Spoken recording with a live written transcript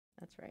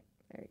That's right.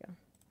 There you go.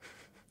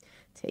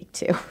 Take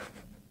 2.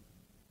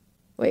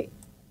 Wait.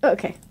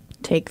 Okay.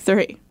 Take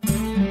 3.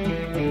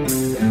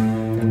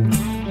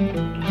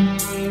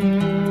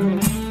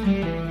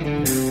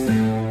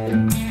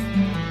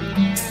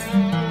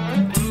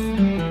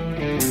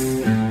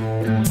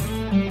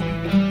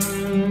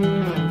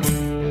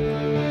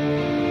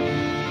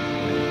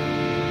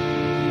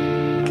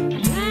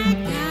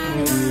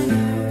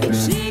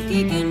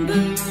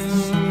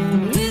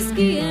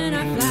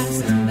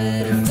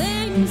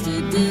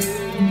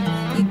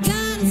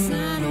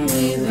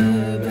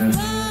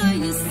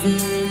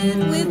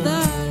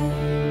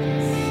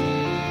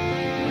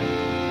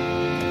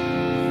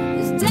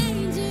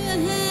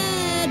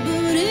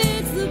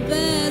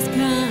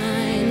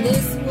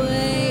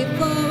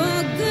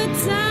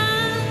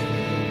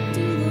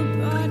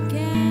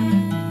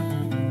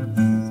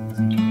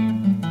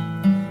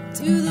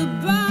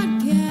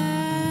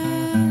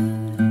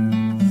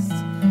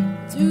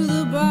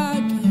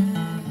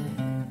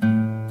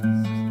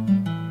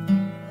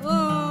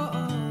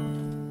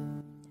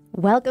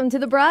 Welcome to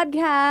the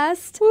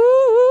broadcast.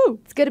 Woo!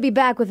 It's good to be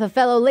back with a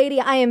fellow lady.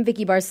 I am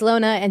Vicky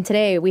Barcelona, and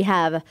today we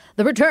have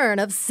the return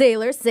of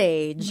Sailor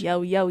Sage.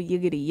 Yo, yo,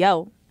 yiggity,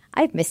 yo.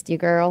 I've missed you,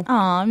 girl.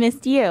 Aw,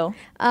 missed you.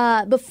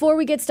 Before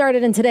we get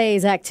started in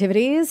today's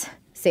activities,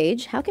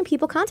 Sage, how can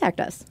people contact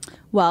us?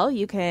 Well,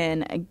 you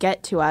can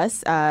get to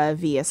us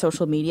via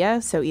social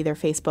media, so either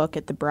Facebook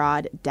at the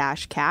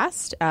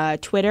Broad-Cast,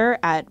 Twitter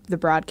at the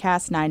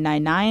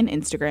Broadcast999,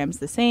 Instagram's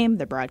the same,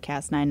 the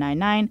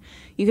Broadcast999.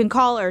 You can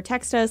call or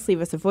text us,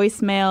 leave us a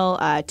voicemail,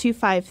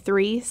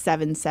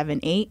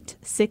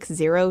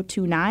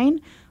 253-778-6029,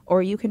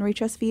 or you can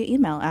reach us via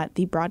email at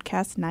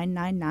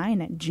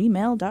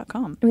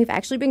thebroadcast999@gmail.com. We've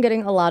actually been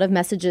getting a lot of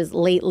messages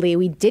lately.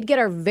 We did get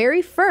our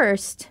very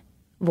first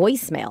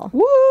voicemail.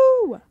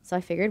 Woo! So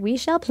I figured we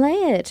shall play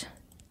it.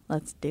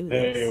 Let's do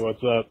this. Hey,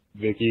 what's up,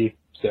 Vicky,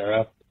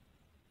 Sarah?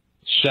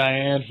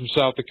 Cheyenne from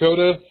South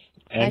Dakota.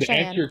 And Hi, to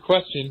Cheyenne. answer your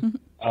question,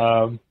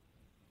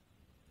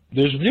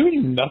 there's really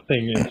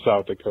nothing in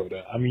South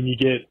Dakota. I mean, you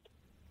get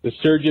the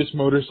Sturgis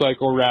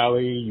Motorcycle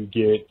Rally, you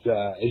get,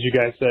 as you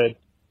guys said,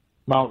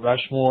 Mount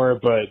Rushmore,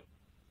 but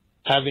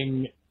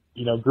having,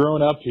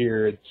 grown up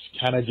here, it's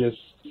kind of just,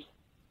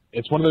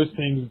 it's one of those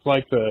things, it's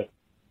like the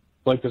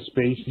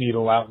Space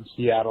Needle out in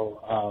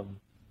Seattle,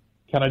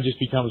 kind of just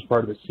becomes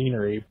part of the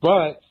scenery.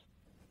 But,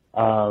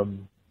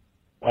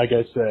 like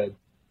I said,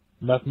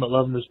 nothing but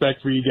love and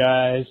respect for you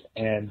guys.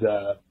 And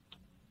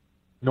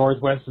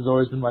Northwest has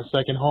always been my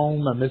second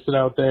home. I miss it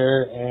out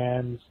there.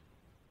 And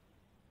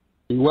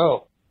be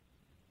well.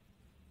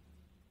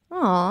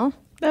 Aw.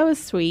 That was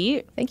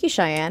sweet. Thank you,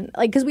 Cheyenne.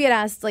 Because we had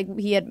asked,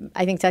 he had,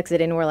 I think,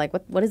 texted in, we're like,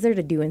 what is there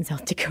to do in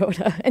South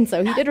Dakota? And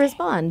so he did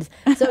respond.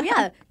 So,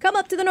 yeah, come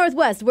up to the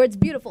Northwest where it's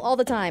beautiful all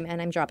the time.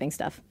 And I'm dropping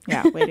stuff.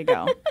 Yeah, way to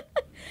go.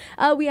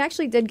 We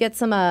actually did get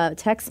some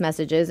text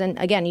messages. And,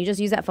 again, you just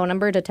use that phone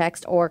number to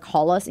text or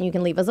call us, and you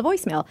can leave us a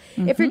voicemail.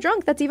 Mm-hmm. If you're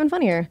drunk, that's even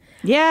funnier.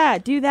 Yeah,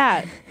 do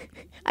that.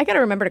 I got to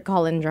remember to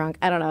call in drunk.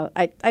 I don't know.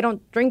 I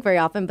don't drink very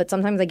often, but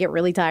sometimes I get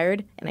really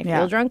tired and I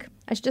feel drunk.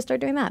 I should just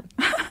start doing that.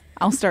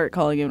 I'll start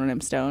calling you when I'm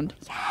stoned.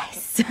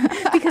 Yes.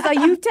 Because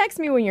you text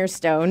me when you're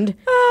stoned.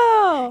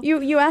 Oh.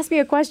 You ask me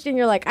a question.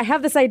 You're like, I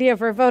have this idea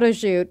for a photo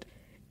shoot.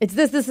 It's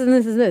this, and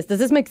this, and this. Does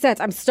this make sense?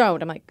 I'm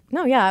stoned. I'm like,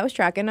 no, yeah, I was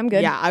tracking. I'm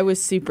good. Yeah, I was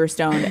super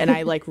stoned, and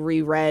I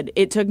reread.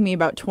 It took me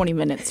about 20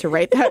 minutes to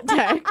write that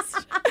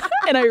text,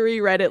 and I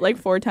reread it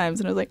 4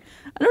 times, and I was like,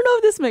 I don't know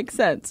if this makes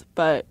sense,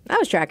 but I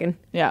was tracking.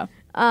 Yeah.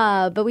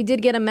 But we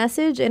did get a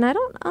message, and I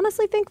don't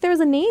honestly think there's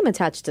a name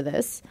attached to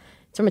this.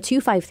 It's from a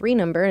 253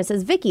 number, and it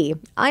says, Vicky,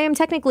 I'm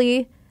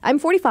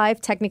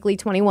 45, technically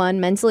 21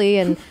 mentally,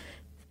 and,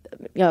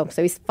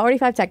 so he's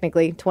 45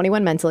 technically,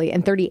 21 mentally,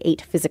 and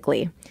 38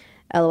 physically.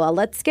 LOL,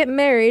 let's get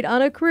married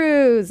on a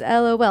cruise.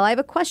 LOL, I have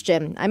a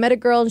question. I met a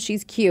girl, and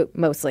she's cute,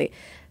 mostly.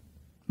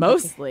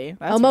 Mostly?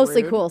 That's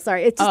mostly rude. Cool.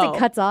 Sorry, it just it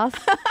cuts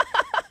off.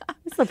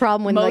 That's the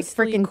problem when,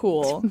 mostly freaking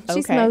cool.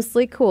 She's okay.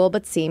 mostly cool,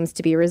 but seems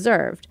to be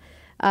reserved.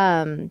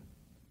 So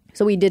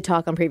we did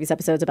talk on previous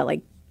episodes about,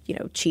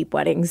 cheap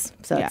weddings.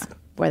 So that's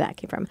where that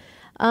came from.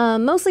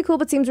 Mostly cool,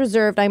 but seems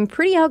reserved. I'm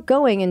pretty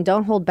outgoing and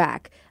don't hold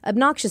back.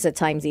 Obnoxious at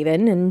times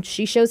even, and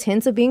she shows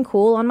hints of being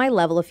cool on my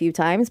level a few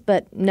times,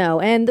 but no.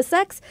 And the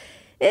sex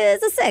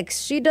is a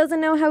 6. She doesn't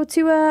know how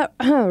to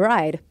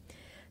ride.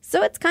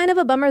 So it's kind of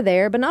a bummer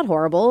there, but not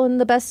horrible. And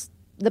the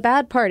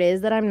bad part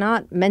is that I'm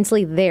not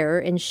mentally there,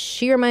 and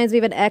she reminds me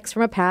of an ex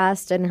from a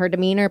past and her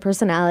demeanor,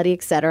 personality,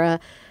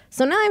 etc.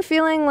 So now I'm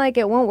feeling like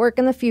it won't work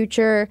in the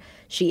future.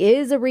 She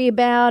is a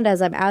rebound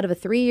as I'm out of a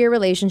 3-year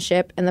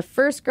relationship and the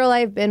first girl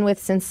I've been with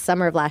since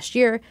summer of last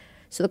year.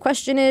 So the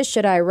question is,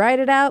 should I write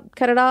it out,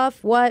 cut it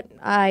off? What?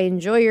 I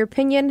enjoy your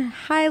opinion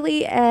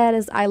highly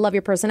as I love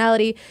your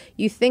personality.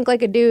 You think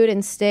like a dude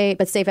and stay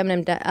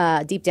feminine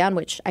deep down,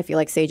 which I feel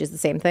like Sage is the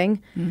same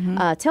thing.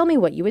 Mm-hmm. Tell me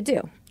what you would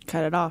do.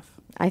 Cut it off.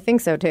 I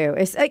think so too.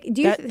 It's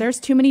there's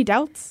too many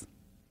doubts.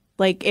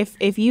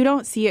 If you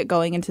don't see it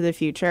going into the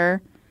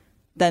future,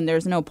 then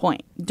there's no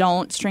point.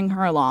 Don't string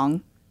her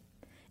along.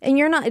 And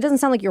you're not, it doesn't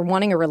sound like you're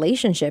wanting a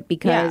relationship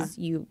because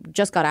you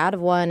just got out of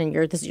one and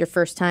this is your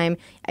first time.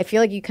 I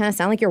feel like you kind of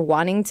sound like you're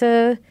wanting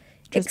to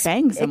just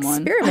bang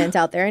someone. Experiment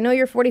out there. I know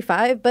you're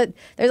 45, but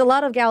there's a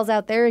lot of gals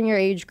out there in your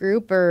age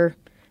group or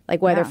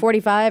like whether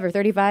 45 or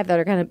 35 that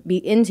are going to be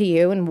into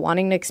you and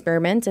wanting to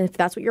experiment. And if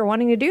that's what you're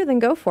wanting to do, then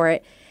go for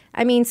it.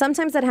 I mean,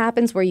 sometimes that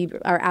happens where you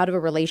are out of a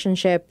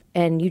relationship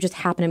and you just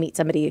happen to meet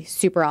somebody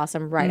super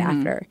awesome right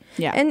after.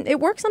 Yeah. And it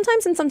works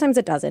sometimes and sometimes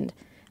it doesn't.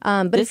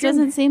 But this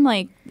doesn't seem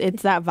like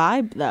it's that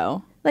vibe,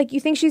 though. Like, you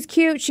think she's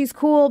cute, she's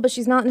cool, but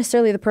she's not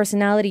necessarily the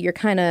personality you're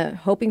kind of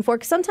hoping for.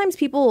 Because sometimes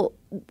people,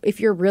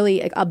 if you're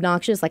really like,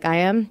 obnoxious like I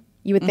am,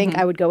 you would think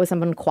I would go with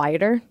someone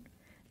quieter.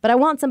 But I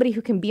want somebody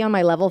who can be on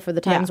my level for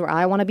the times where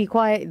I want to be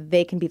quiet.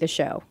 They can be the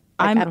show.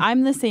 Like,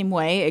 I'm the same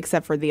way,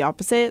 except for the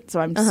opposite. So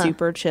I'm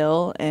super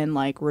chill and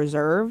like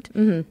reserved.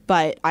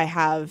 But I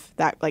have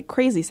that like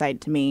crazy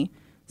side to me.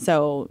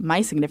 So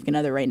my significant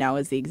other right now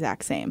is the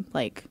exact same.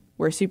 Like,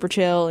 we're super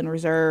chill and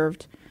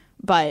reserved,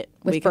 but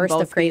we can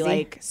both be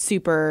like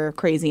super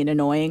crazy and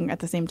annoying at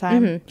the same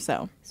time.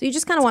 So you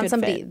just kind of want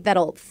somebody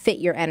that'll fit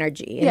your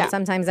energy. And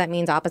sometimes that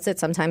means opposite.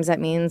 Sometimes that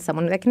means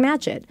someone that can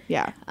match it.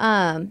 Yeah.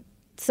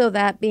 So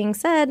that being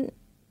said,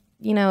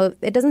 you know,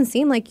 it doesn't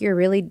seem like you're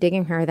really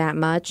digging her that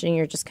much and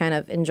you're just kind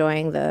of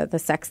enjoying the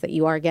sex that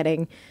you are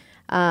getting,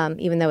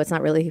 even though it's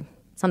not really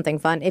something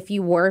fun. If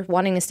you were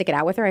wanting to stick it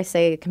out with her, I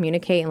say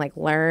communicate and like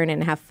learn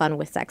and have fun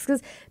with sex,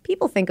 because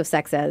people think of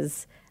sex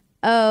as,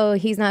 oh,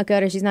 he's not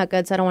good or she's not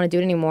good, so I don't want to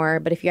do it anymore.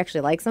 But if you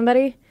actually like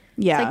somebody,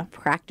 it's like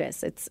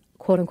practice. It's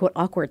quote unquote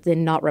awkward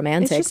and not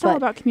romantic. It's just all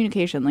about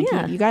communication. Like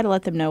you got to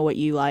let them know what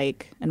you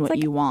like and what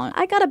you want.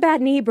 I got a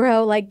bad knee,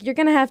 bro. Like, you're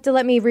gonna have to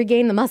let me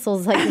regain the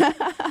muscles.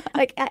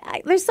 Like,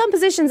 there's some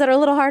positions that are a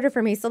little harder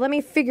for me. So let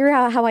me figure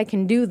out how I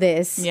can do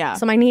this. Yeah.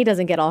 So my knee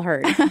doesn't get all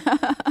hurt.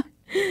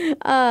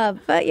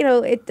 But you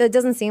know, it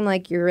doesn't seem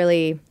like you're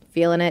really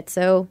feeling it.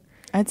 So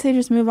I'd say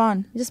just move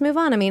on. Just move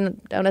on. I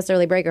mean, don't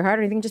necessarily break her heart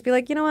or anything. Just be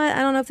like, you know what?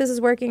 I don't know if this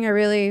is working. I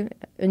really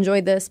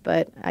enjoyed this,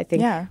 but I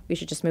think we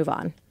should just move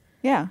on.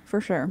 Yeah, for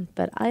sure.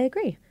 But I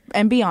agree.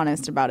 And be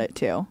honest about it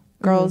too.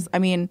 Girls, I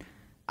mean,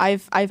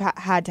 I've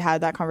had to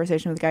have that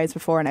conversation with guys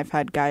before, and I've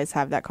had guys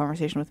have that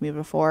conversation with me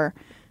before.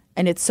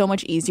 And it's so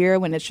much easier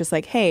when it's just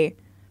like, hey,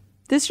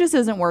 this just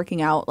isn't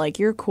working out. Like,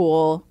 you're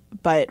cool,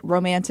 but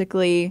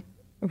romantically,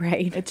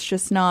 right?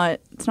 It's not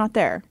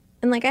there.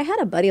 And like, I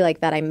had a buddy like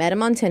that. I met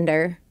him on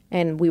Tinder.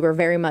 And we were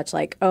very much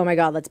like, oh my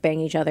God, let's bang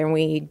each other. And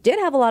we did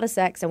have a lot of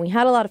sex and we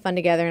had a lot of fun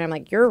together. And I'm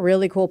like, you're a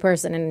really cool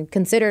person. And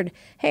considered,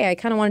 hey, I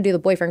kind of want to do the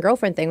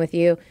boyfriend-girlfriend thing with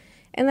you.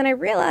 And then I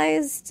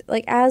realized,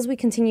 like, as we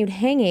continued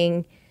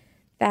hanging,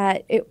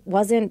 that it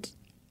wasn't,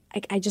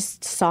 I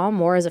just saw him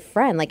more as a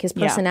friend. Like, his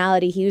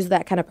personality, he was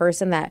that kind of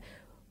person that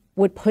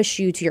would push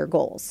you to your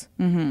goals.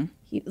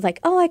 He was like,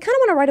 oh, I kind of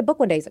want to write a book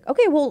one day. He's like,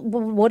 okay, well,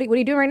 what are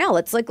you doing right now?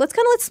 Let's plan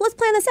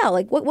this out.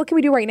 Like, what can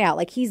we do right now?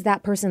 Like, he's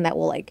that person that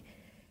will, like,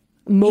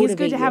 motivate He's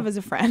good to have as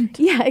a friend.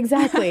 Yeah,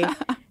 exactly.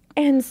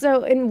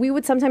 And we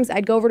would sometimes,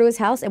 I'd go over to his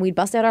house and we'd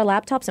bust out our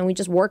laptops and we'd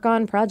just work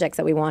on projects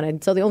that we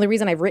wanted. So the only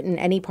reason I've written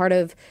any part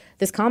of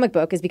this comic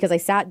book is because I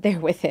sat there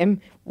with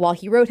him while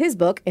he wrote his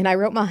book and I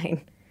wrote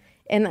mine.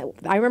 And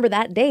I remember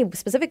that day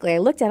specifically, I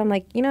looked at him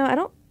like, you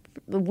know,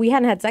 we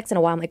hadn't had sex in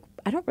a while. I'm like,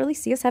 I don't really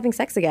see us having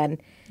sex again.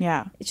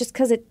 Yeah. It's just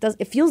because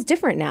it feels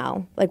different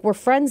now. Like, we're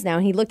friends now.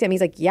 And he looked at me,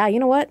 he's like, yeah, you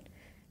know what?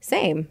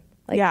 Same.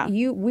 Like,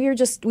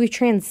 we've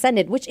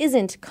transcended, which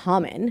isn't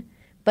common,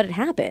 but it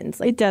happens.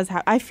 Like, it does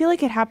I feel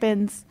like it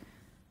happens.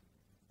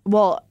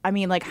 Well, I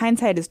mean, like,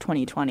 hindsight is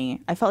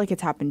 20/20. I felt like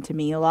it's happened to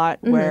me a lot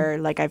where,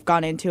 like, I've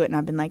gone into it and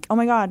I've been like, oh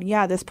my God,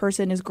 yeah, this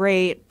person is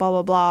great, blah,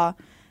 blah, blah.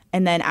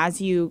 And then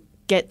as you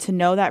get to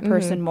know that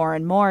person more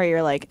and more,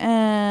 you're like,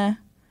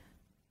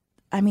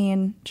 I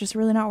mean, just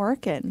really not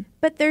working.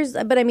 But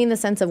I mean the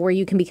sense of where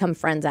you can become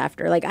friends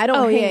after. Like, I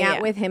don't hang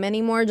out with him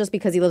anymore just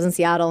because he lives in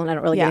Seattle and I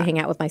don't really get to hang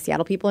out with my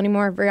Seattle people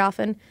anymore very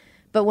often.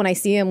 But when I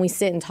see him, we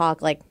sit and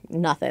talk like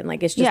nothing.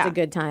 Like, it's just a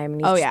good time.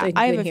 And he's just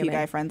I have a few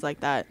guy friends like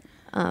that.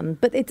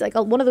 But it's like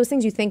one of those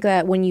things you think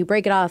that when you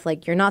break it off,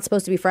 like, you're not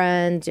supposed to be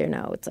friends, you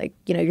know, it's like,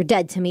 you know, you're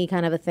dead to me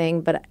kind of a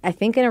thing. But I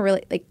think in a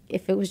really, like,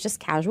 if it was just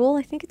casual,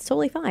 I think it's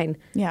totally fine.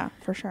 Yeah,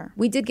 for sure.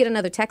 We did get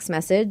another text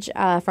message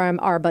from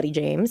our buddy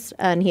James.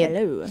 And he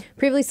had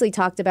previously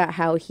talked about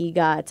how he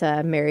got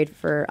married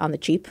on the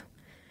cheap.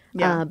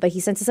 Yeah. But he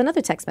sent us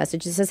another text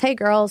message. He says, hey,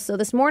 girls, so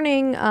this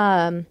morning,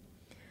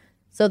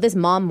 this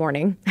mom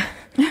morning,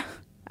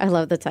 I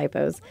love the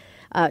typos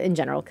in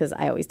general because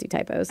I always do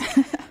typos.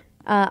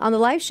 On the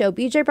live show,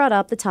 BJ brought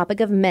up the topic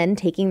of men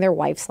taking their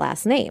wife's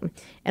last name.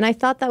 And I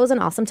thought that was an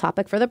awesome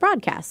topic for the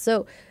broadcast.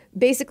 So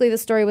basically, the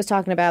story was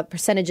talking about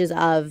percentages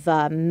of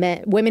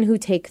women who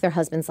take their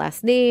husband's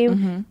last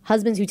name,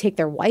 husbands who take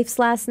their wife's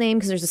last name,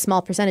 because there's a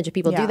small percentage of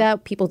people do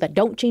that, people that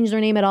don't change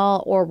their name at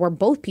all, or where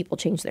both people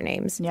change their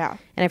names. Yeah.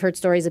 And I've heard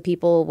stories of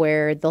people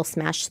where they'll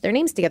smash their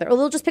names together, or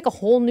they'll just pick a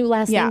whole new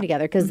last name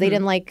together because they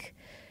didn't like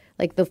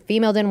the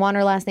female didn't want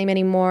her last name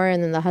anymore,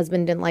 and then the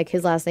husband didn't like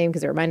his last name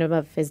because it reminded him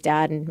of his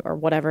dad or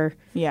whatever.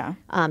 Yeah.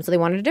 So they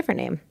wanted a different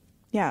name.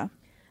 Yeah.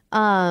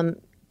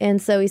 And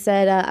so he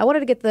said, I wanted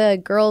to get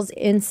the girl's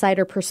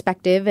insider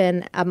perspective,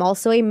 and I'm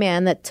also a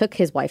man that took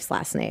his wife's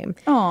last name.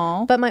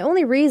 Aww. But my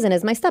only reason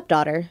is my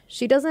stepdaughter.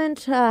 She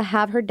doesn't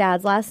have her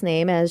dad's last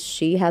name as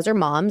she has her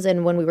mom's,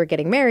 and when we were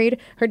getting married,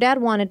 her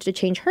dad wanted to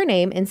change her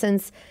name, and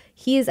since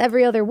he is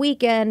every other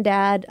weekend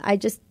dad, I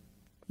just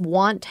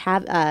wanted to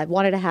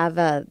have,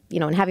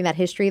 and having that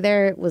history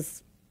there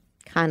was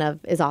kind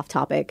of is off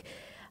topic.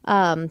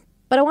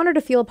 But I wanted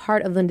her to feel a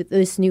part of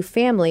this new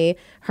family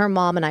her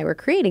mom and I were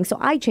creating. So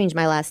I changed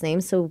my last name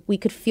so we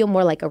could feel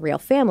more like a real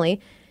family.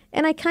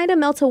 And I kind of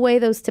melt away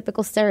those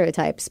typical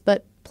stereotypes.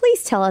 But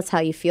please tell us how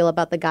you feel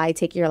about the guy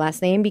taking your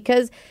last name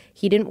because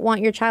he didn't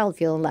want your child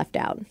feeling left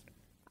out.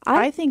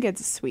 I think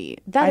it's sweet.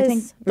 That I is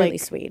think, really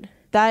sweet.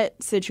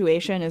 That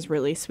situation is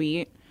really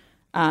sweet.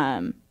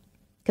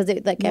 Because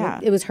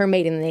it was her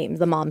maiden name,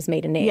 the mom's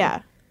maiden name.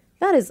 Yeah.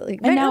 That is like,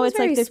 and now it's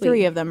very like the sweet.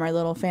 three of them are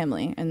little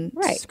family and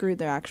Right. screwed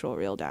their actual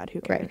real dad. Who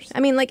cares? Right. I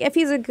mean, like if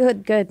he's a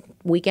good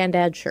weekend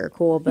dad, sure,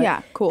 cool. But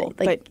Yeah, cool.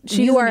 Like But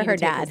she you doesn't are need her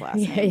to take his dad. last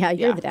Yeah, name.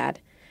 you're Yeah. the dad.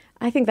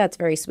 I think that's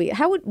very sweet.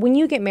 When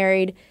you get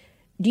married,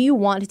 do you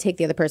want to take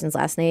the other person's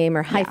last name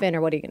or hyphen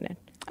or what are you gonna do?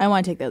 I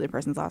want to take the other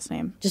person's last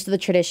name. Just the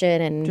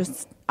tradition and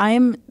Just I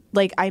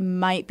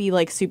might be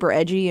like super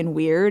edgy and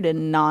weird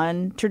and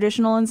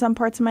non-traditional in some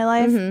parts of my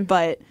life,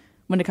 but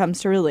when it comes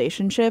to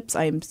relationships,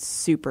 I'm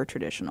super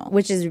traditional.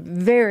 which is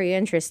very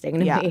interesting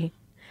to me.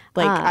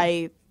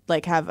 I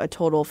have a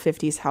total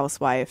 50s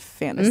housewife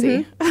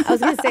fantasy. I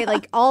was gonna say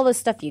like all the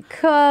stuff you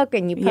cook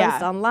and you post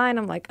Yeah. online.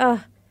 I'm like,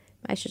 oh,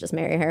 I should just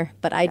marry her,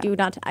 but I do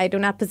not. I do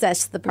not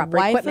possess the proper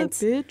Wife a equipment.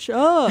 bitch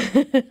up.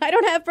 I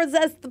don't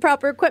possess the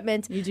proper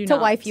equipment You do to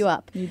not. wife you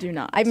up. You do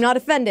not. I'm not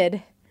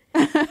offended,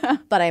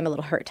 but I am a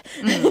little hurt.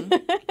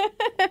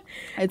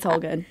 It's all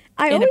good.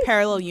 I In always- a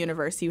parallel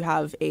universe, you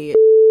have a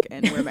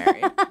and we're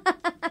married.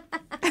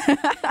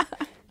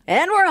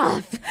 And we're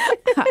off.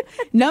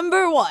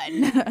 Number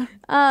one.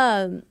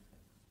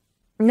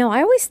 No,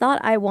 I always thought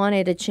I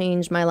wanted to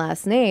change my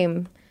last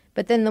name,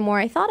 but then the more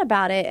I thought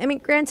about it, I mean,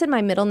 granted,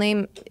 my middle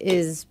name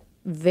is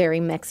very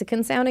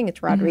Mexican sounding.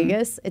 It's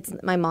Rodriguez. It's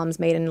my mom's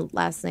maiden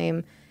last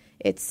name.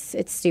 It's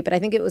stupid. I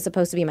think it was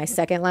supposed to be my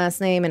second last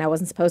name, and I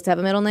wasn't supposed to have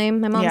a middle name.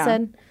 My mom Yeah.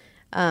 said,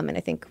 and I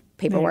think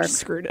paperwork.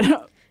 Screwed it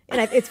up. And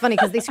it's funny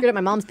because they screwed up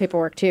my mom's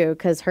paperwork too,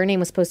 because her name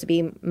was supposed to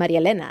be Maria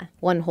Elena,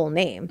 one whole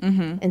name,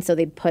 and so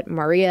they put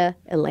Maria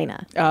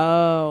Elena.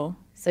 Oh.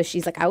 So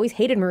she's like, I always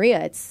hated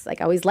Maria. It's like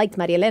I always liked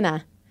Maria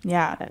Elena.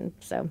 Yeah. And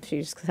so she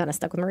just kind of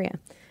stuck with Maria.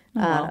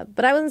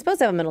 But I wasn't supposed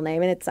to have a middle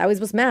name. And I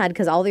was mad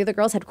because all the other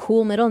girls had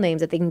cool middle names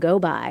that they can go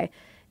by.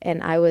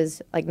 And I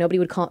was like, nobody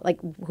would call, like,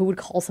 who would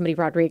call somebody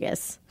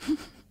Rodriguez?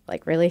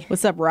 Like, really?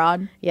 What's up,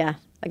 Rod? Yeah.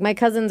 Like, my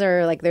cousins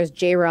are like, there's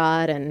J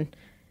Rod and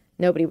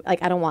nobody,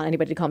 like, I don't want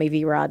anybody to call me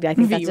V Rod. I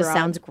think that just V-Rod.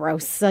 sounds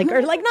gross. Like,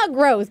 or like, not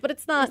gross, but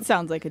it's not.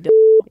 Sounds like a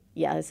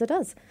Yes, it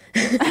does.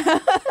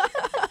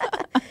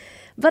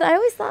 But I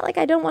always thought, like,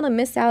 I don't want to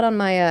miss out on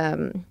my,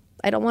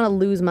 I don't want to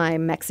lose my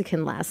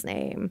Mexican last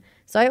name.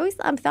 So I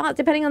thought,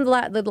 depending on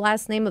the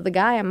last name of the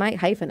guy, I might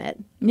hyphen it.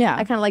 Yeah.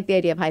 I kind of like the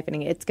idea of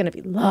hyphening it. It's going to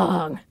be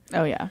long.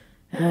 Oh, yeah.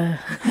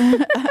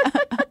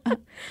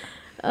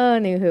 Oh,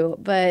 knew who.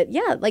 But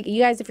yeah, like you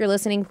guys, if you're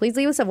listening, please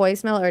leave us a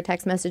voicemail or a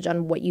text message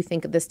on what you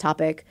think of this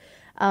topic.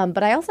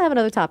 But I also have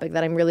another topic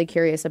that I'm really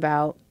curious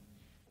about.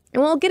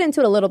 And we'll get into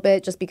it a little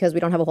bit just because we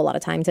don't have a whole lot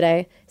of time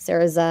today.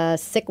 Sarah's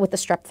sick with the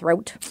strep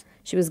throat.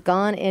 She was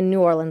gone in New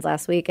Orleans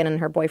last week, and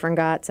her boyfriend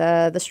got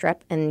the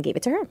strep and gave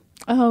it to her.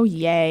 Oh,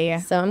 yay.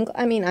 So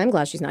I'm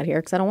glad she's not here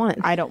because I don't want it.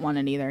 I don't want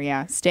it either.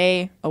 Yeah.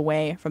 Stay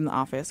away from the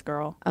office,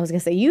 girl. I was gonna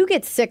say you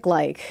get sick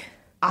like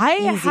I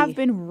have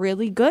been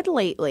really good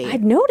lately.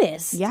 I've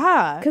noticed.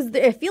 Yeah. Because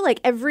I feel like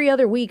every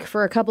other week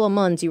for a couple of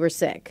months you were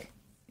sick.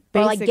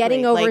 Or like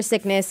getting Basically, over like,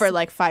 sickness. for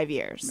like 5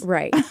 years.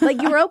 Right.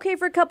 Like you were okay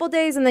for a couple of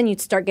days and then you'd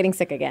start getting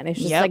sick again. It's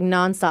just Yep. like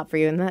nonstop for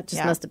you. And that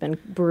just must have been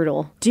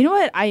brutal. Do you know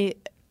what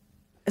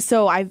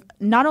So I've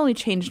not only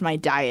changed my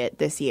diet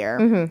this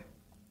year,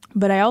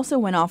 but I also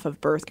went off of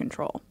birth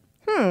control.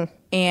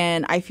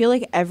 And I feel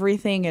like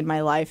everything in my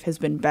life has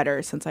been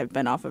better since I've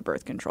been off of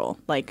birth control.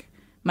 Like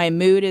my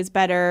mood is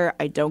better.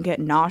 I don't get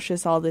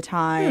nauseous all the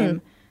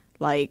time.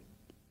 Like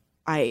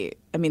I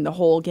mean the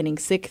whole getting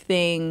sick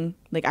thing,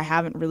 like I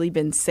haven't really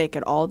been sick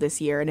at all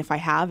this year. And if I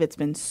have, it's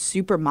been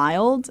super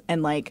mild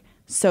and like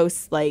so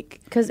like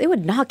Because it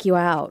would knock you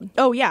out.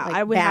 oh yeah, Like,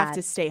 I would have bad.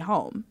 to stay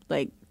home.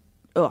 Like,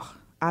 ugh,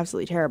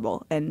 absolutely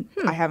terrible. And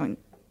I haven't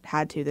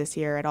had to this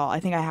year at all. I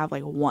think I have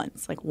like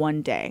once, like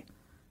one day,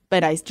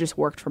 but I just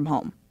worked from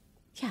home.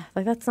 Yeah.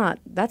 Like that's not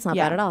Yeah.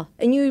 bad at all.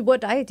 And what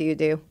diet do you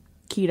do?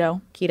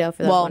 Keto. Keto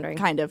for those Well, wondering.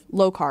 kind of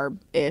low carb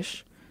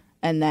ish.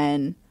 And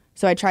then,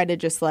 so I try to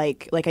just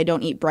like I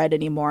don't eat bread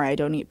anymore. I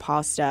don't eat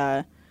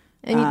pasta.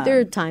 And there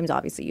are times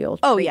obviously you'll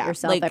treat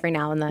yourself like, every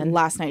now and then.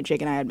 Last night,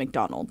 Jake and I had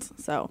McDonald's.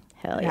 So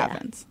Hell it yeah.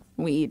 happens.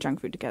 We eat junk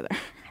food together. I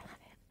love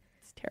it.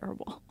 It's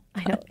terrible.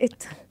 I know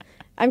it.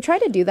 I'm trying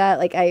to do that.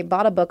 Like I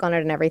bought a book on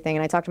it and everything,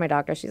 and I talked to my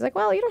doctor. She's like,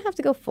 "Well, you don't have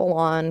to go full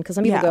on because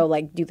some people Yeah. go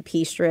like do the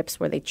pee strips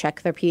where they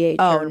check their pH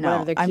Oh, or no.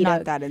 whatever their keto." I'm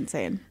not that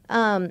insane.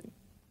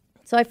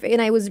 So So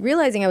I was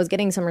realizing I was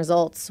getting some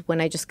results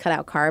when I just cut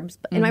out carbs.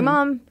 And my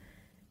mom,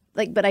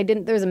 but I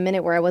didn't. There was a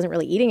minute where I wasn't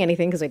really eating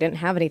anything because I didn't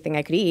have anything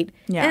I could eat.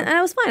 Yeah. And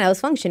I was fine. I was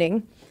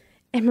functioning.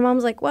 And my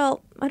mom's like,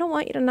 well, I don't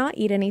want you to not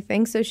eat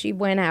anything. So she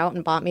went out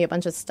and bought me a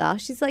bunch of stuff.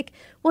 She's like,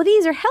 well,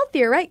 these are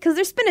healthier, right? Because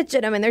there's spinach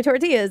in them and they're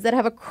tortillas that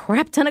have a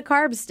crap ton of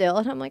carbs still.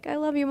 And I'm like, I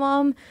love you,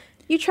 Mom.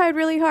 You tried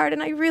really hard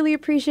and I really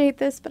appreciate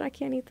this, but I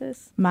can't eat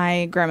this.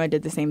 My grandma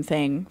did the same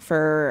thing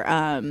for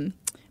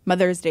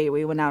Mother's Day.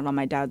 We went out on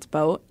my dad's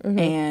boat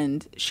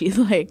and she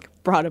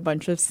brought a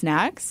bunch of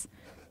snacks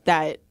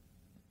that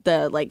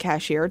the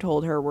cashier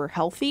told her were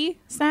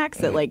healthy snacks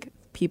that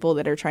people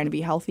that are trying to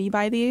be healthy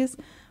buy these.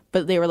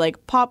 But they were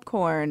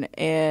popcorn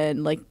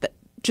and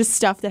just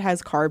stuff that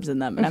has carbs in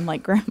them. And I'm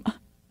like, Grandma.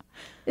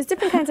 There's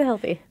different kinds of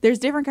healthy. There's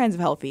different kinds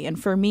of healthy. And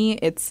for me,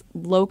 it's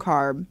low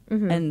carb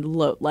and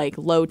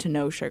low to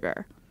no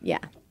sugar. Yeah.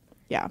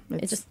 Yeah.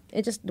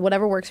 It just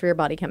whatever works for your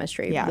body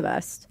chemistry is the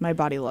best. My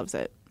body loves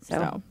it.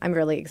 So I'm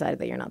really excited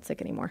that you're not sick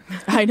anymore.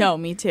 I know,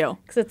 me too.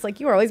 Because it's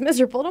you were always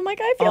miserable. And I'm like,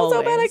 I feel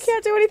so bad. I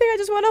can't do anything. I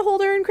just want to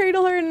hold her and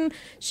cradle her, and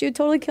she would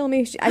totally kill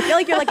me. I feel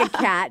like you're like a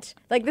cat.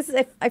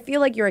 I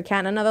feel like you're a cat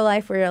in another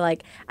life where you're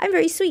like, I'm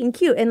very sweet and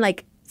cute and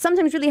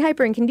sometimes really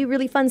hyper and can do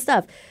really fun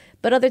stuff.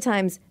 But other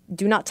times,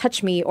 do not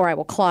touch me or I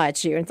will claw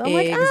at you. And so I'm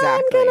like,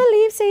 I'm going to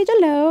leave Sage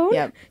alone.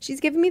 Yep.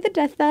 She's giving me the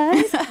death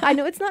eyes. I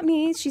know it's not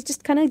me. She's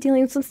just kind of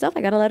dealing with some stuff.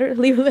 I got to let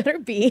her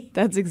be.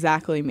 That's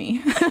exactly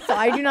me. So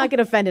I do not get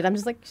offended. I'm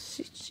just like,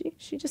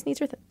 she just needs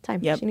her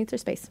time. Yep. She needs her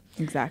space.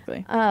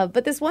 Exactly.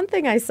 But this one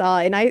thing I saw,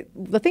 and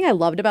the thing I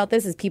loved about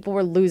this is people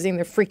were losing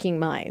their freaking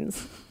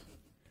minds.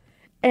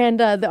 And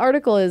the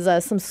article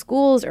is some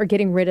schools are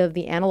getting rid of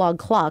the analog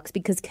clocks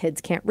because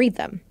kids can't read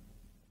them.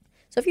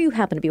 So if you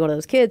happen to be one of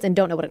those kids and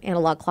don't know what an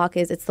analog clock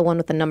is, it's the one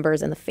with the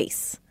numbers and the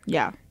face.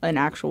 Yeah, an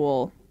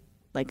actual,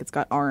 it's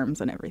got arms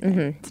and everything.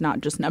 It's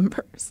not just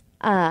numbers.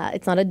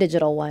 It's not a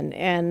digital one.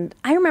 And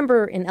I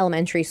remember in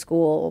elementary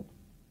school,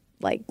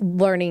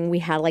 learning, we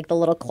had the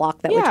little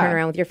clock that would turn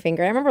around with your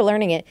finger. I remember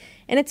learning it.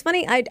 And it's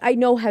funny, I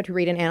know how to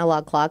read an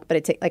analog clock,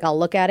 but I'll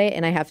look at it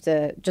and I have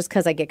to, just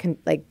because I get,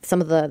 some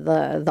of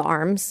the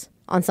arms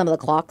on some of the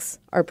clocks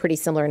are pretty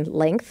similar in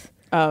length.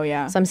 Oh,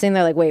 yeah. So I'm sitting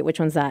there wait, which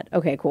one's that?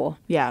 Okay, cool.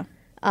 Yeah.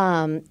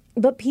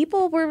 But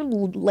people were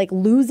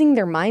losing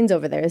their minds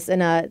over this.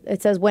 And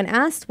it says, when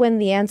asked when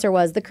the answer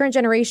was, the current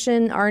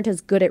generation aren't as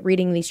good at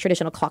reading these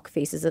traditional clock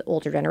faces as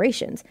older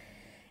generations.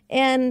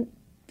 And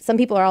some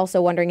people are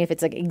also wondering if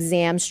it's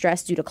exam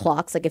stress due to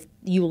clocks. If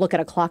you look at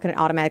a clock and it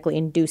automatically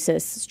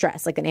induces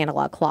stress, like an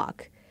analog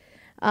clock.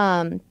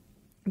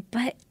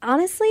 But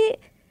honestly,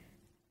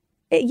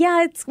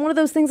 it's one of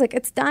those things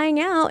it's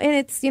dying out and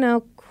it's,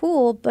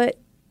 cool. But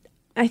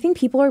I think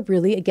people are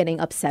really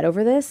getting upset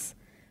over this.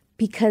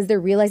 Because they're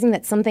realizing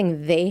that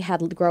something they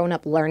had grown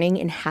up learning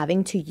and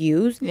having to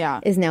use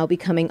is now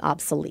becoming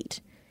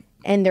obsolete.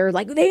 And they're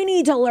like, they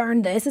need to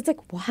learn this. It's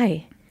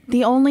why?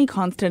 The only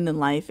constant in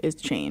life is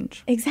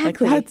change.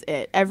 Exactly. That's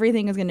it.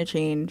 Everything is going to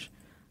change.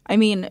 I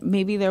mean,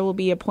 maybe there will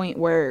be a point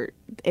where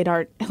it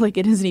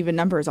isn't even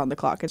numbers on the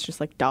clock. It's just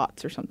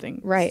dots or something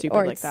stupid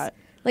or that.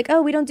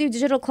 Oh, we don't do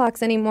digital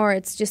clocks anymore.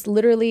 It's just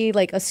literally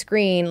a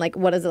screen,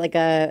 what is it,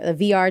 a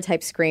VR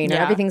type screen. Or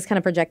everything's kind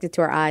of projected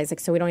to our eyes.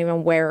 So we don't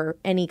even wear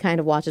any kind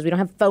of watches. We don't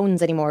have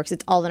phones anymore because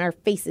it's all in our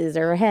faces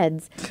or our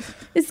heads.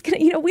 It's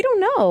gonna, we don't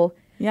know.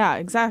 Yeah,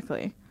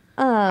 exactly.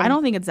 I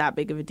don't think it's that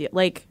big of a deal.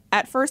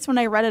 At first when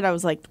I read it, I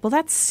was like, well,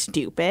 that's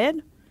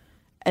stupid.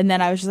 And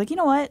then I was just like, you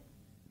know what?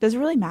 Does it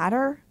really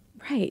matter?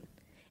 Right.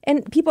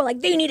 And people are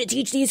they need to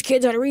teach these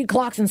kids how to read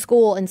clocks in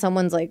school. And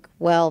someone's like,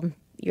 well,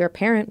 you're a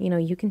parent,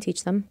 you can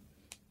teach them.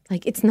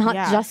 It's not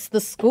just the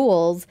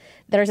schools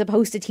that are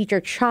supposed to teach your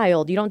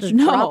child. You don't just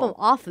drop them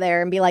off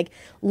there and be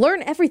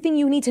learn everything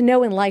you need to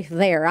know in life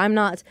there. I'm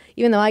not,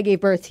 even though I gave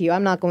birth to you,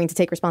 I'm not going to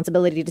take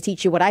responsibility to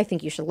teach you what I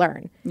think you should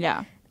learn.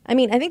 Yeah. I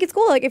mean, I think it's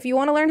cool. If you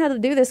want to learn how to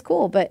do this,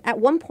 cool. But at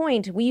one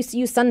point, we used to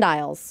use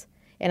sundials.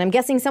 And I'm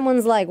guessing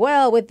someone's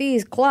well, with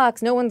these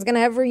clocks, no one's going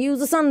to ever use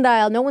a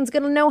sundial. No one's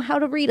going to know how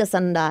to read a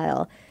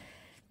sundial.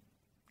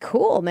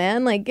 Cool,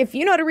 man. If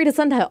you know how to read a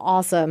sundial,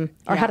 awesome.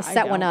 Or how to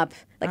set one up.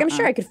 I'm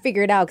sure I could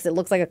figure it out because it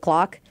looks like a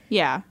clock.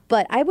 Yeah.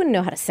 But I wouldn't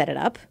know how to set it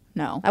up.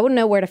 No. I wouldn't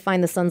know where to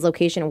find the sun's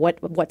location and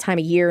what time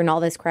of year and all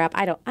this crap.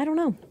 I don't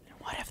know.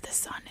 What if the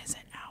sun isn't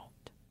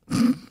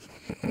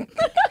out?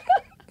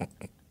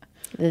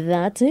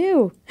 That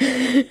too.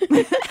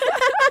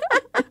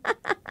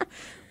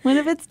 What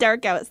if it's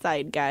dark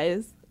outside,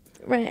 guys?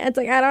 Right. It's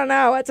I don't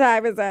know. What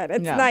time is it?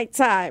 It's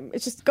nighttime.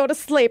 It's just go to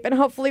sleep and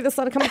hopefully the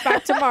sun comes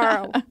back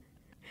tomorrow.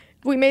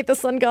 We made the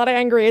sun god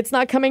angry. It's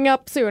not coming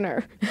up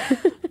sooner.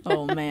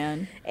 Oh,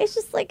 man. It's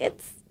just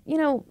it's,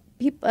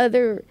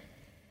 people,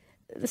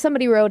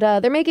 somebody wrote,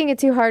 they're making it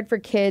too hard for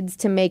kids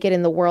to make it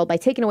in the world by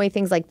taking away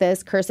things like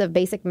this, cursive,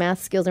 basic math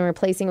skills, and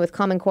replacing it with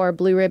Common Core,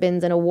 blue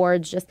ribbons, and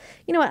awards. Just,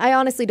 what? I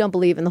honestly don't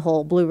believe in the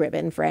whole blue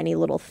ribbon for any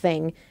little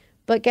thing.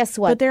 But guess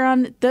what? But they're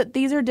on,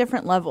 these are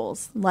different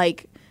levels.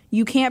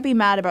 You can't be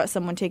mad about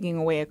someone taking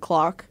away a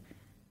clock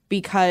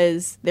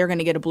because they're going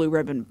to get a blue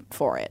ribbon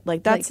for it.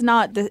 Like, that's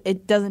not,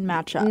 it doesn't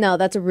match up. No,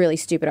 that's a really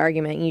stupid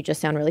argument. You just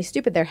sound really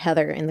stupid there,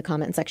 Heather, in the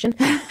comment section.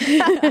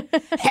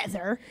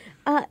 Heather.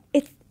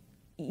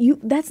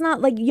 That's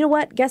not like, you know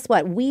what? Guess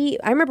what?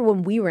 I remember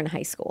when we were in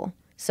high school,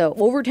 so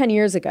over 10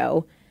 years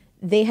ago,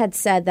 they had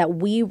said that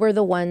we were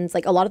the ones,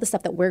 like a lot of the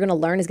stuff that we're going to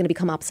learn is going to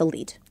become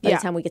obsolete by the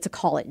time we get to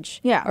college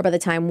or by the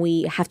time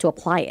we have to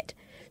apply it.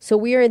 So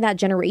we are in that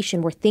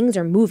generation where things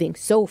are moving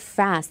so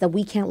fast that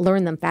we can't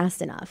learn them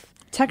fast enough.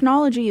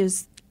 Technology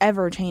is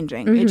ever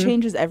changing. It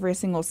changes every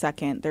single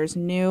second. There's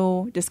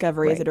new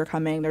discoveries that are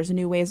coming. There's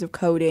new ways of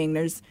coding.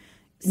 There's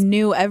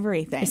new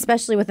everything.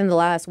 Especially within the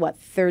last,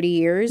 30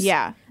 years?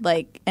 Yeah.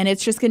 Like, and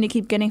it's just going to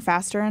keep getting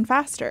faster and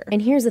faster.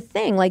 And here's the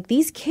thing, like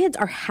these kids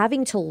are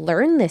having to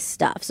learn this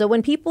stuff. So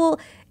when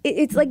people,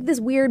 it's like this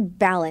weird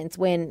balance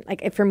when,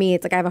 like for me,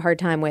 it's like I have a hard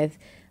time with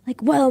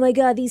like, well, oh my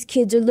God, these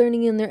kids are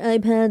learning on their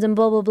iPads and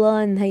blah, blah, blah,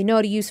 and they know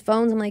how to use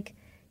phones. I'm like,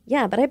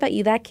 yeah, but I bet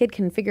you that kid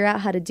can figure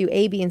out how to do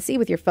A, B, and C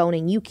with your phone,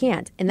 and you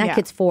can't. And that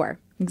kid's 4.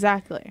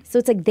 Exactly. So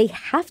it's like they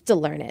have to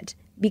learn it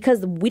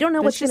because we don't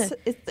know what's going to...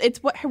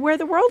 It's where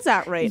the world's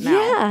at right now.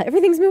 Yeah,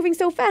 everything's moving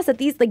so fast that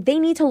they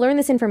need to learn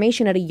this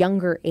information at a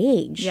younger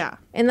age. Yeah.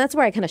 And that's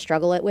where I kind of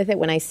struggle with it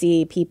when I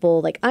see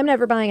people like, I'm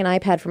never buying an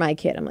iPad for my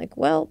kid. I'm like,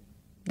 well,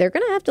 they're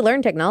going to have to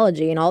learn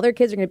technology, and all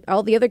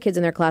the other kids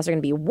in their class are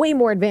going to be way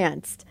more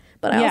advanced.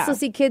 But I also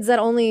see kids that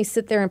only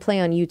sit there and play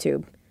on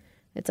YouTube.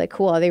 It's like,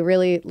 cool. Are they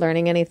really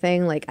learning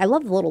anything? Like, I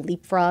love the little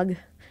Leapfrog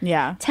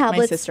tablets.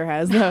 My sister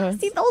has those.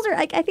 See, those are,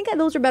 I think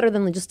those are better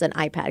than just an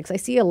iPad because I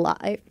see a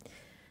lot.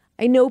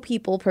 I know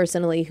people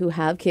personally who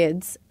have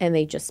kids and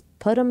they just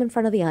put them in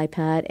front of the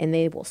iPad and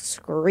they will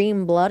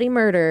scream bloody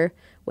murder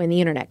when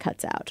the internet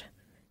cuts out.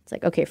 It's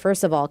like, okay,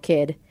 first of all,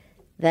 kid,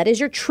 that is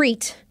your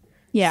treat.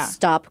 Yeah.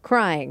 Stop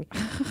crying.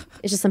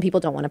 It's just some people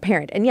don't want to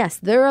parent. And yes,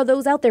 there are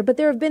those out there, but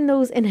there have been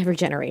those in every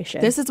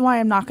generation. This is why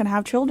I'm not going to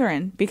have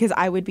children, because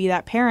I would be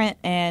that parent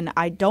and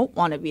I don't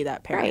want to be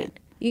that parent. Right.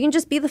 You can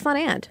just be the fun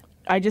aunt.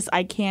 I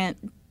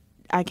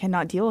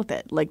cannot deal with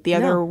it. Like the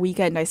other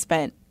weekend I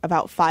spent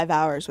about 5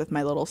 hours with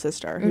my little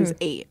sister who's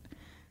 8.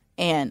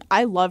 And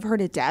I love her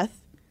to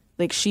death.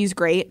 Like she's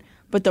great.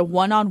 But the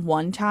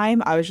one-on-one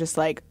time, I was just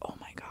like, oh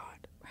my God.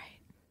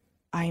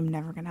 I am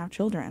never going to have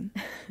children.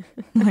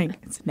 Like,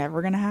 it's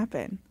never going to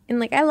happen. And,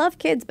 like, I love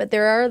kids, but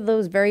there are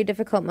those very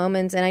difficult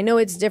moments. And I know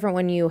it's different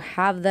when you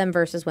have them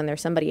versus when they're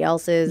somebody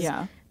else's.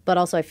 Yeah. But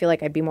also, I feel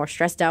like I'd be more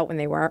stressed out when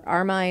they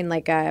are mine.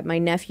 Like, my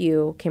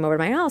nephew came over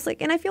to my house,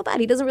 like, and I feel bad.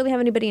 He doesn't really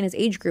have anybody in his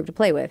age group to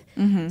play with.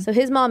 Mm-hmm. So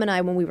his mom and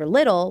I, when we were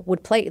little,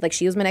 would play. Like,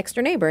 she was my next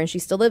door neighbor, and she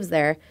still lives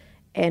there.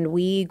 And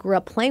we grew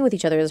up playing with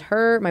each other. It was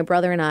her, my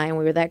brother, and I, and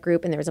we were that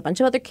group. And there was a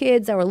bunch of other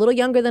kids that were a little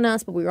younger than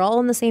us, but we were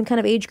all in the same kind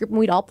of age group, and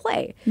we'd all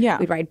play. Yeah.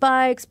 We'd ride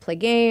bikes, play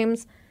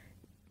games.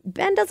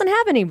 Ben doesn't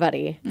have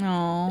anybody.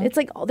 Aww. It's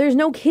like there's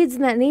no kids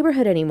in that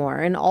neighborhood anymore,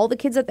 and all the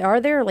kids that are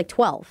there are like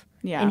 12.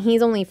 Yeah. And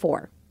he's only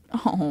 4.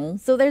 Oh.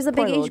 So there's a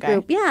big little age guy.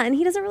 group. Yeah, and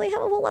he doesn't really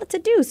have a whole lot to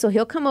do. So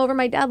he'll come over.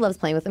 My dad loves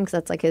playing with him because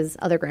that's like his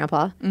other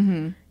grandpa.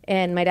 Mm-hmm.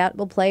 And my dad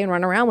will play and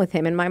run around with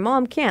him, and my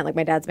mom can't. Like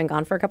my dad's been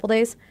gone for a couple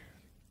days.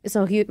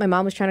 So my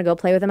mom was trying to go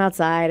play with him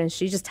outside, and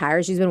she's just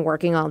tired. She's been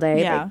working all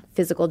day, like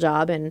physical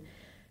job, and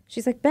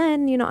she's like,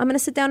 Ben, I'm going to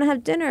sit down and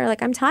have dinner.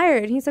 Like, I'm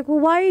tired. And he's like, well,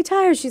 why are you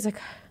tired? She's like,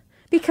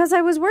 because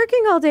I was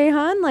working all day,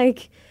 hon.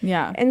 Like,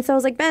 yeah. And so I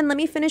was like, Ben, let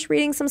me finish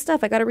reading some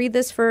stuff. I got to read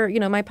this for,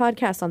 my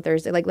podcast on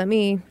Thursday. Like,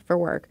 for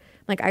work.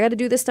 Like, I got to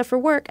do this stuff for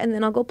work, and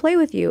then I'll go play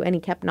with you. And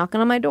he kept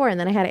knocking on my door, and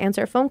then I had to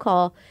answer a phone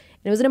call.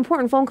 And it was an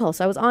important phone call,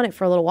 so I was on it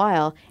for a little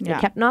while. And he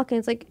kept knocking.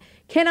 It's like,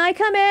 can I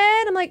come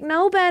in? I'm like,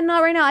 no, Ben,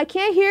 not right now. I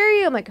can't hear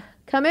you. I'm like,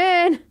 come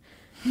in.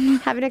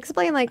 Having to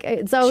explain, like,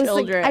 so I was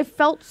like, I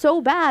felt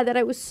so bad that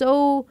I was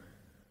so,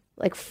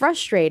 like,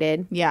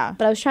 frustrated. Yeah.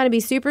 But I was trying to be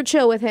super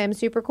chill with him,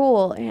 super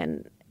cool.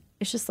 And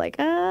it's just like,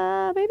 maybe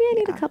I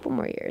need a couple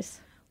more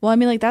years. Well, I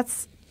mean, like,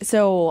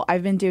 so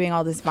I've been doing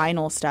all this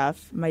vinyl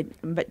stuff.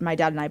 But my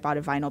dad and I bought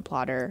a vinyl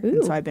plotter. Ooh.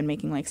 And so I've been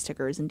making, like,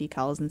 stickers and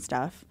decals and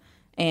stuff.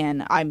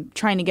 And I'm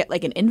trying to get,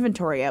 like, an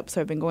inventory up.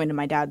 So I've been going to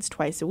my dad's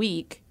twice a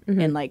week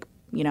and, like,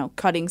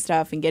 cutting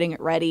stuff and getting it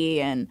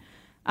ready. And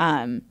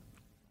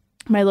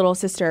my little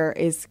sister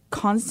is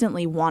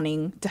constantly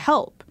wanting to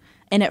help.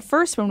 And at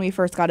first, when we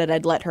first got it,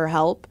 I'd let her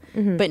help.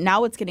 Mm-hmm. But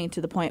now it's getting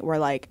to the point where,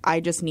 like, I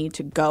just need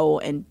to go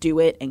and do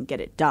it and get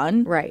it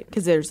done. Right.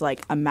 Because there's,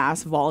 like, a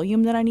mass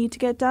volume that I need to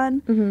get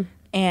done. Mm-hmm.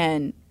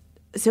 And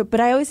so, but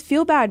I always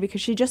feel bad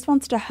because she just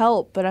wants to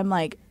help. But I'm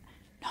like,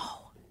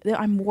 no,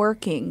 I'm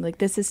working. Like,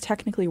 this is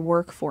technically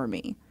work for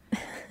me.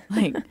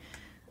 Like,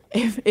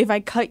 if I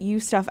cut you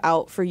stuff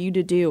out for you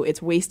to do,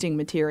 it's wasting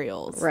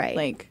materials. Right.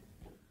 Like,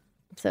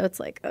 so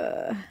it's like,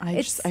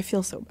 I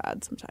feel so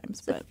bad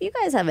sometimes. So but if you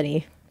guys have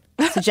any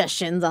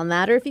suggestions on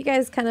that, or if you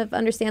guys kind of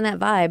understand that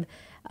vibe,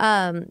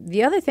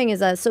 the other thing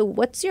is, so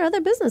what's your other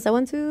business? I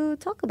want to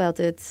talk about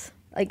it.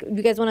 Like,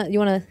 you guys want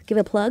to give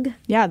a plug?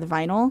 Yeah, the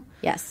vinyl.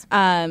 Yes.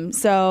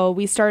 So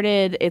we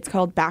started. It's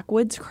called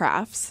Backwoods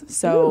Crafts.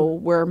 So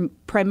we're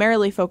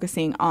primarily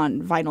focusing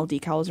on vinyl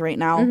decals right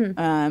now.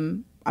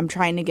 Mm-hmm. I'm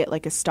trying to get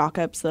like a stock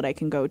up so that I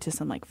can go to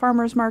some like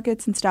farmers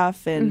markets and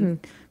stuff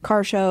and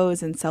car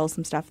shows and sell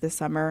some stuff this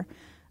summer.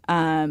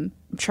 I'm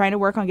trying to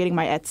work on getting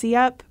my Etsy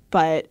up,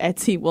 but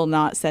Etsy will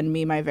not send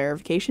me my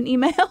verification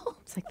email.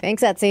 It's like,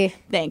 thanks, Etsy.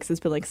 Thanks.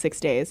 It's been like 6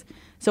 days.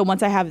 So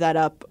once I have that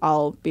up,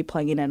 I'll be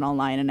plugging it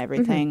online and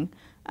everything.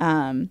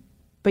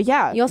 But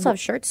yeah. You also have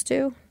shirts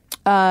too?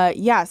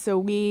 Yeah.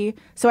 So I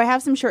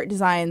have some shirt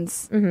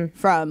designs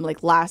from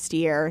like last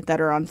year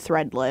that are on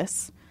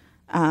Threadless,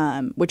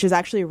 which is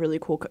actually a really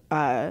cool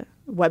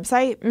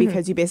website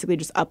because you basically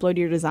just upload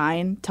your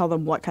design, tell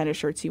them what kind of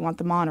shirts you want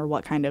them on or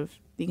what kind of,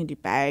 you can do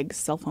bags,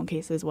 cell phone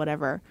cases,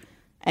 whatever,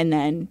 and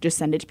then just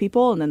send it to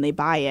people and then they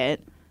buy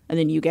it and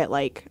then you get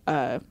like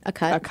a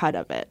cut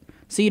of it.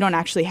 So you don't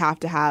actually have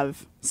to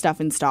have stuff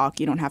in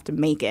stock. You don't have to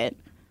make it.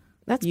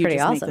 That's you pretty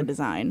just awesome. make the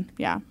design.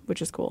 Yeah, which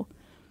is cool.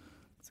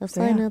 So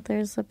side note,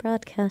 there's a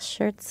broadcast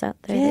shirts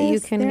out there that you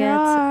Yes, can there get.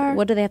 are.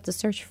 What do they have to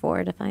search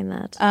for to find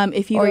that?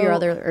 If you or go-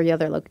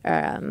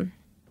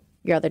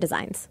 your other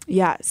designs.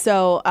 Yeah.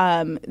 So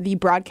the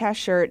broadcast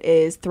shirt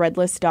is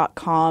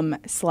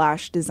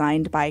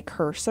threadless.com/designed by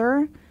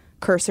Cursor.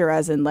 Cursor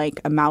as in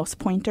like a mouse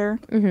pointer.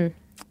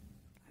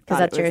 Because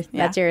that's your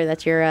Thought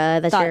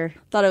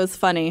it was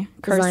funny.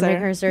 design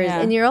cursor. Yeah.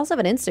 And you also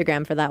have an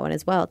Instagram for that one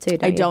as well, too.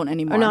 I don't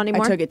anymore. Oh, not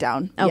anymore? I took it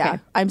down. Okay. Yeah.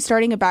 I'm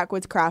starting a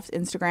Backwoods Crafts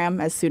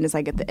Instagram as soon as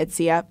I get the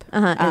Etsy up.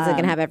 Is it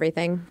going to have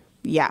everything?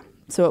 Yeah.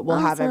 So it will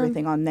have Awesome.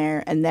 everything on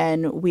there. And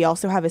then we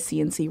also have a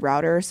CNC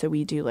router. So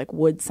we do like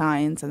wood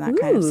signs and that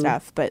kind of Ooh.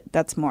 stuff. But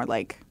that's more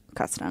like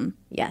custom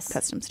Yes.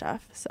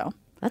 stuff. So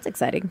That's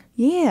exciting.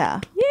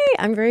 yeah. Yay!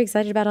 I'm very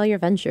excited about all your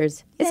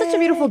ventures. It's such a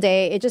beautiful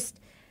day. It just,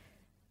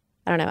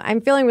 I don't know.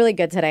 I'm feeling really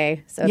good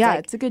today. So it's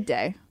It's a good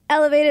day.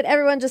 elevated.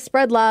 Everyone just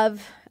spread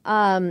love.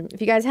 If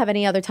you guys have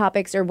any other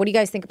topics or what do you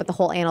guys think about the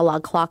whole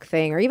analog clock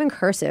thing or even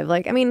cursive?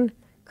 Like, I mean,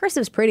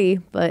 cursive's pretty,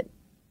 but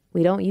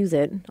we don't use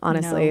it,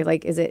 honestly. No.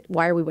 Like,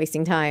 why are we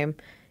wasting time?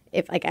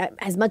 If like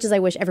as much as I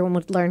wish everyone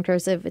would learn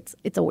cursive, it's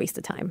a waste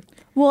of time.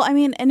 Well, I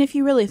mean, and if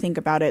you really think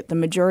about it, the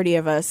majority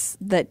of us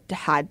that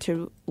had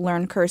to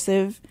learn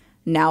cursive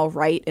now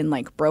write in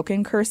like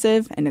broken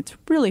cursive, and it's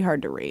really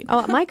hard to read.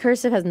 Oh, my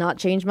cursive has not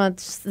changed much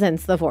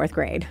since the 4th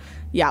grade.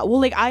 Yeah, well,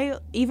 like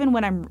even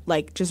when I'm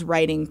like just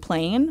writing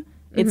plain,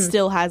 it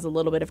still has a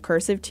little bit of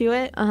cursive to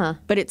it.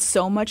 But it's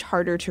so much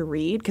harder to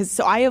read because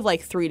I have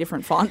like 3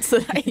 different fonts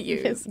that I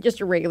use. It's just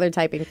a regular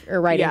typing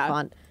or writing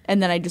font.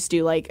 And then I just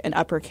do like an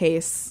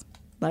uppercase,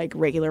 like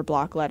regular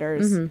block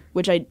letters,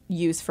 which I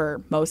use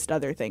for most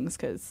other things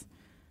because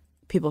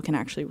people can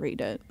actually read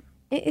it.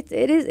 It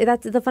is.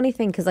 That's the funny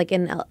thing because like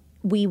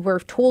we were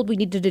told we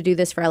needed to do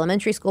this for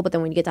elementary school, but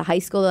then when you get to high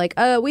school, they're like,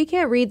 we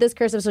can't read this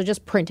cursive, so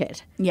just print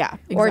it. Yeah,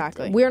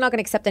 exactly. Or we're not going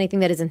to accept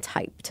anything that isn't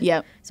typed.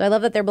 Yep. So I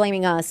love that they're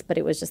blaming us, but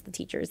it was just the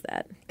teachers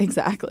that.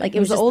 Exactly. Like, it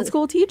was the just old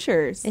school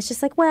teachers. It's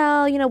just like,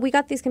 well, we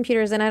got these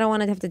computers and I don't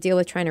want to have to deal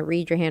with trying to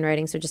read your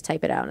handwriting, so just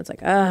type it out. And it's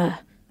like, Yeah.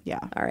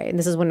 all right. And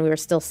this is when we were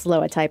still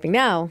slow at typing.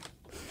 Now,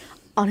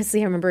 honestly,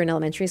 I remember in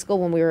elementary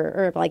school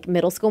or like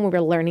middle school when we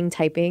were learning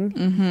typing.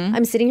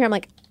 I'm sitting here, I'm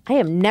like, I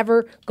am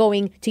never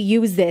going to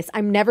use this.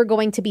 I'm never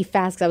going to be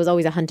fast because I was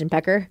always a hunt and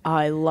pecker.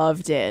 I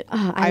loved it.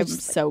 I'm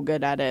so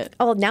good at it.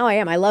 Oh, now I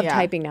am. I love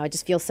typing now. It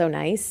just feels so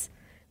nice.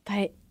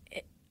 But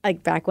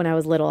like back when I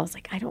was little, I was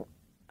like,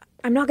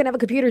 I'm not going to have a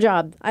computer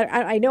job.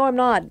 I know I'm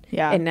not.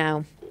 Yeah. And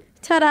now,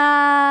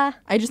 ta-da!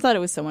 I just thought it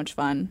was so much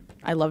fun.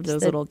 I loved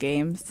those little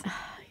games.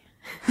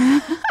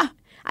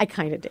 I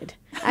kind of did.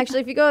 Actually,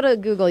 if you go to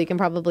Google, you can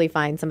probably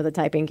find some of the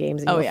typing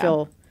games and you'll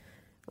feel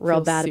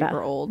real bad super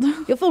about old.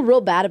 You'll feel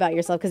real bad about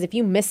yourself because if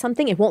you miss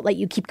something, it won't let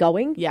you keep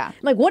going. Yeah. I'm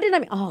like, what did I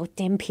mean? Oh,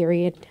 dim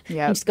period.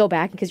 Yep. You just go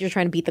back because you're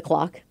trying to beat the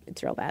clock.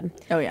 It's real bad.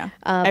 Oh, yeah.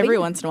 but Every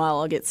yeah. once in a while,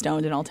 I'll get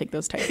stoned and I'll take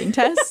those typing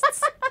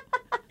tests.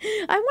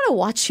 I want to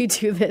watch you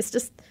do this.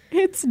 Just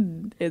It's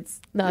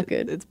not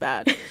good. It's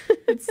bad.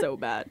 It's so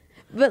bad.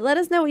 But let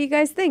us know what you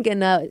guys think.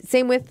 And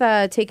same with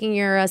taking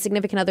your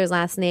significant other's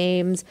last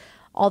names,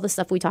 all the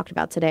stuff we talked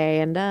about today.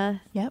 And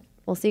Yep.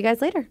 we'll see you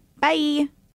guys later. Bye.